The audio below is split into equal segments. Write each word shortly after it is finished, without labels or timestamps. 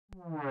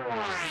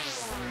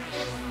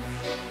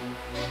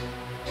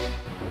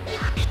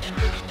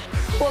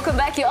Welcome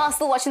back. You are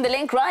still watching The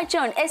Link right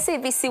here on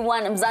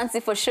SABC1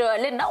 Mzansi Fo Sho.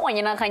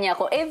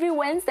 Every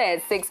Wednesday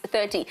at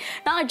 6:30.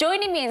 Now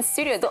joining me in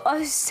studio, the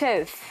oh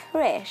so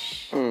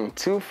fresh.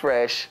 Too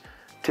fresh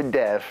to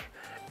death.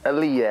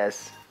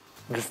 Elias,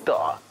 the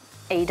star.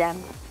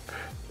 Adam.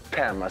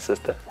 Pam, my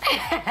sister.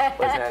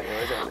 What's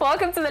happening?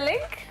 Welcome to The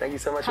Link. Thank you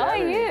so much How for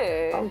having me.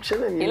 are you? I'm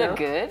chilling, You know? look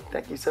good.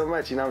 Thank you so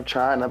much. I'm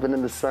trying. I've been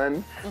in the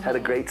sun. Had a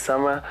great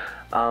summer.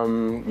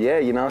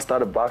 Yeah,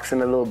 started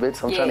boxing a little bit,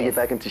 so I'm trying to get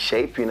back into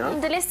shape,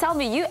 Let's tell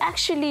me, you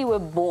actually were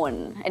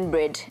born and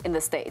bred in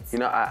the States.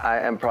 I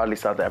am proudly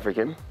South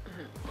African.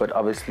 But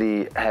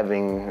obviously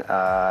having,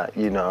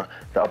 the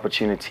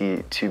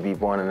opportunity to be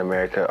born in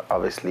America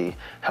obviously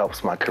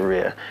helps my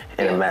career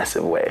in a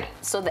massive way.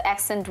 So the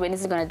accent, when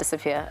is it going to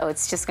disappear? Oh,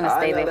 it's just going to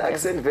stay there? The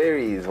accent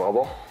varies,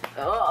 Wabo.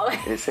 Oh.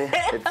 You see?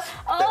 There's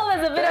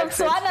a bit of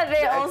Swana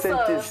there also.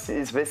 The accent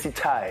is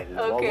versatile.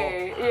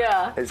 Okay, Wabo.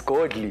 yeah. It's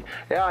godly.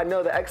 Yeah, I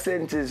know the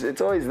accent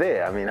it's always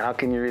there. I mean, how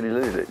can you really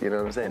lose it? You know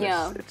what I'm saying?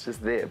 Yeah. It's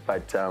just there.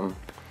 But,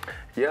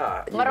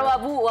 yeah. I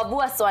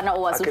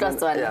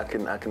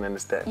can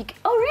understand.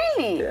 Oh,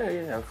 really?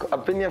 Yeah.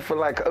 I've been here for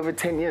like over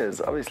 10 years,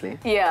 obviously.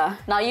 Yeah.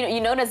 Now,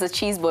 you're known as a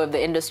cheese boy of the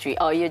industry.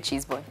 Oh, you're a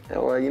cheese boy. Yeah,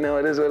 well,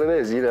 it is what it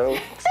is,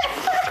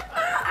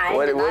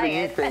 What do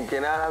you think? You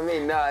know what I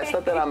mean? No, it's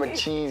not that I'm a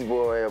cheese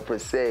boy per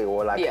se,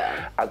 or like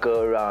I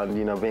go around,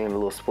 being a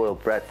little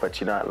spoiled brat.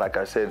 But like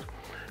I said,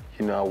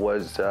 I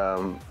was,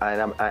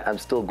 I'm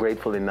still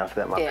grateful enough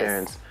that my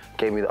parents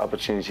gave me the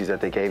opportunities that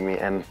they gave me,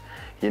 and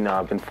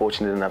I've been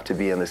fortunate enough to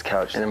be on this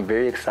couch, and I'm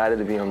very excited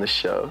to be on this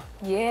show.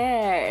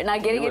 Yeah, now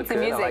getting into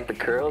music. I like the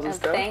curls and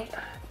stuff.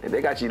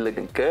 They got you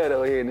looking good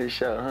over here in this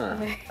show, huh?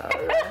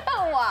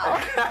 Wow.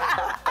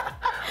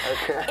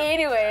 Okay.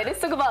 Anyway, let's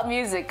talk about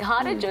music.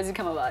 How did Jozi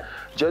come about?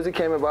 Jozi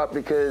came about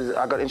because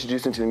I got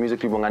introduced into the music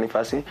through Bongani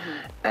Fasi,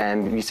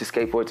 and we used to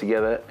skateboard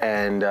together,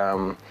 and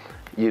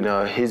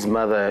his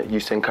mother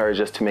used to encourage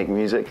us to make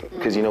music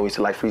because, we used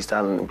to like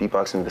freestyling and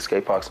beatboxing in the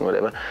skate parks and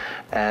whatever.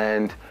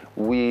 And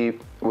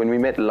when we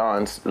met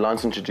Lance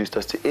introduced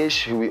us to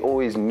Ish, who we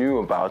always knew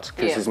about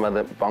because his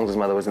mother, Bong's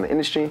mother, was in the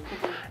industry.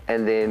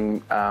 And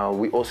then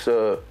we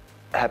also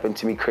happened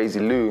to meet Crazy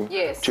Lou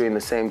during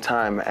the same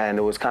time, and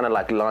it was kind of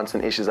like Lance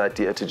and Ish's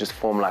idea to just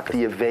form like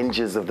the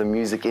Avengers of the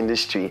music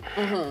industry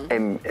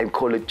and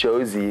call it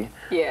Jozi.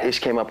 Ish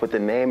came up with the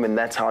name, and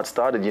that's how it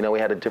started. We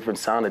had a different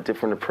sound, a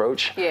different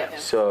approach.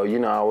 So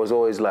I was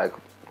always like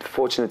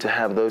fortunate to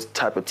have those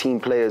type of team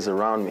players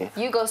around me.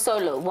 You go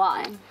solo,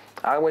 why?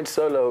 I went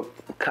solo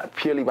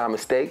purely by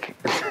mistake.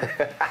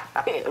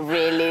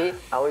 Really?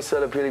 I went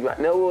solo purely by...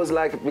 No, it was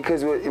like,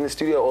 because we were in the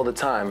studio all the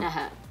time.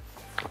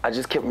 I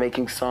just kept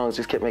making songs,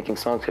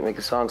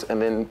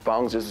 and then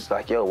Bong's just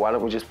like, yo, why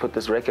don't we just put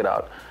this record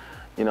out?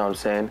 You know what I'm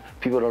saying?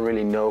 People don't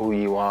really know who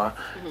you are.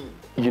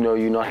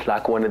 You're not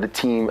like one of the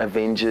team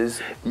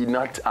Avengers. You're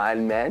not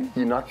Iron Man,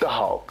 you're not the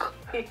Hulk.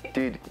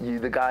 Dude, you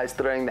the guys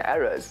throwing the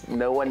arrows.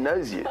 No one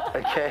knows you,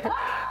 okay?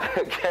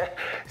 Okay?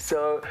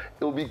 So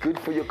it'll be good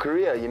for your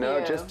career,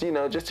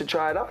 just to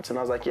try it out. And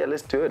I was like, yeah,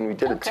 let's do it. And we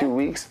did it 2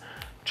 weeks,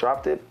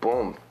 dropped it,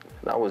 boom.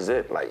 That was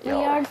it. Like, yo.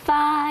 We on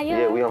fire.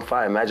 Yeah, we on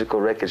fire. Magical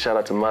record. Shout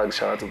out to Muggs,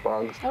 shout out to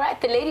Bongs. All right,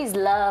 the ladies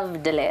love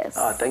Deleuze.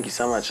 Oh, thank you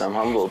so much. I'm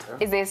humbled.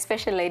 Is there a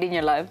special lady in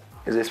your life?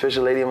 Is there a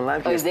special lady in my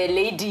life? Or is there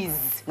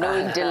ladies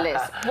knowing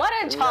Deleuze? What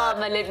a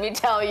charmer, let me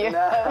tell you.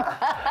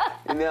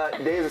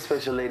 There is a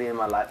special lady in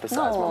my life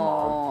besides my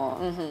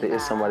mom. There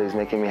is somebody who's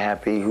making me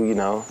happy, who,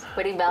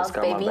 Wedding bells,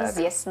 babies,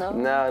 yes, no?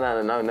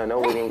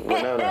 No wedding,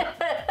 no.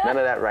 None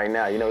of that right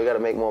now. We got to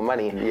make more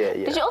money. Yeah.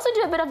 Did you also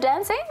do a bit of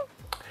dancing?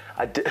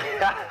 I did.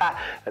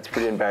 That's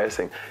pretty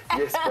embarrassing.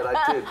 Yes, but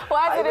I did.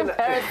 Why is it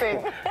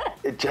embarrassing?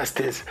 It just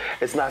is.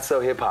 It's not so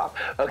hip hop.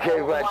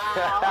 Okay, but.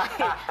 Wow.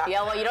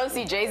 Yeah, well, you don't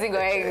see Jozi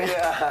going.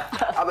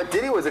 But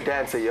Diddy was a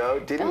dancer, yo.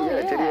 Diddy, Diddy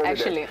was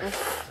actually. A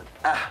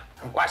dancer.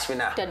 Watch me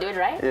now. Did I do it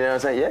right? You know what I'm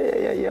saying?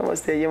 Yeah. You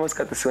almost there. You almost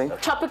got the swing.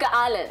 Tropical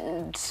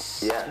Island.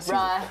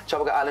 Yeah.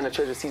 Tropical Island, The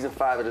Treasure, season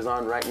 5. It is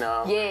on right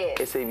now. Yeah.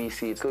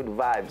 SABC. It's good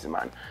vibes,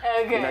 man.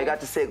 Okay. You got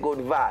to say good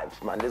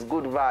vibes, man. There's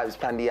good vibes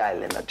on the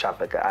island, the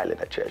Tropical Island,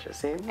 The Treasure.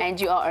 See?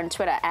 And you are on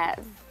Twitter as?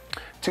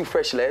 Too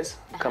Fresh Les.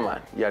 Come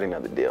on. You already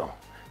know the deal.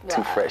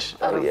 Too Fresh.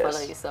 I will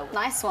follow you, so.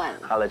 Nice one.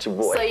 I'll let your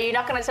boy. So you're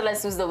not going to tell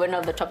us who's the winner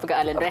of the Tropical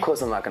Island, right? Of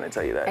course I'm not going to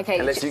tell you that. Okay.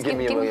 Unless you give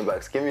me $1 million.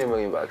 Give me $1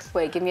 million.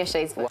 Wait, give me a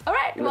shades. All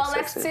right, well,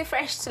 that's Too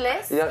Fresh to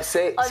Les. Yeah,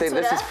 say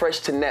this is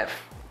Fresh to Neff.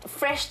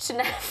 Fresh to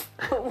Neff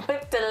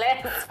with the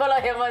Les. Follow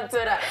him on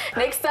Twitter.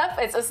 Next up,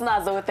 it's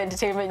Usnazo with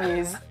entertainment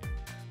news.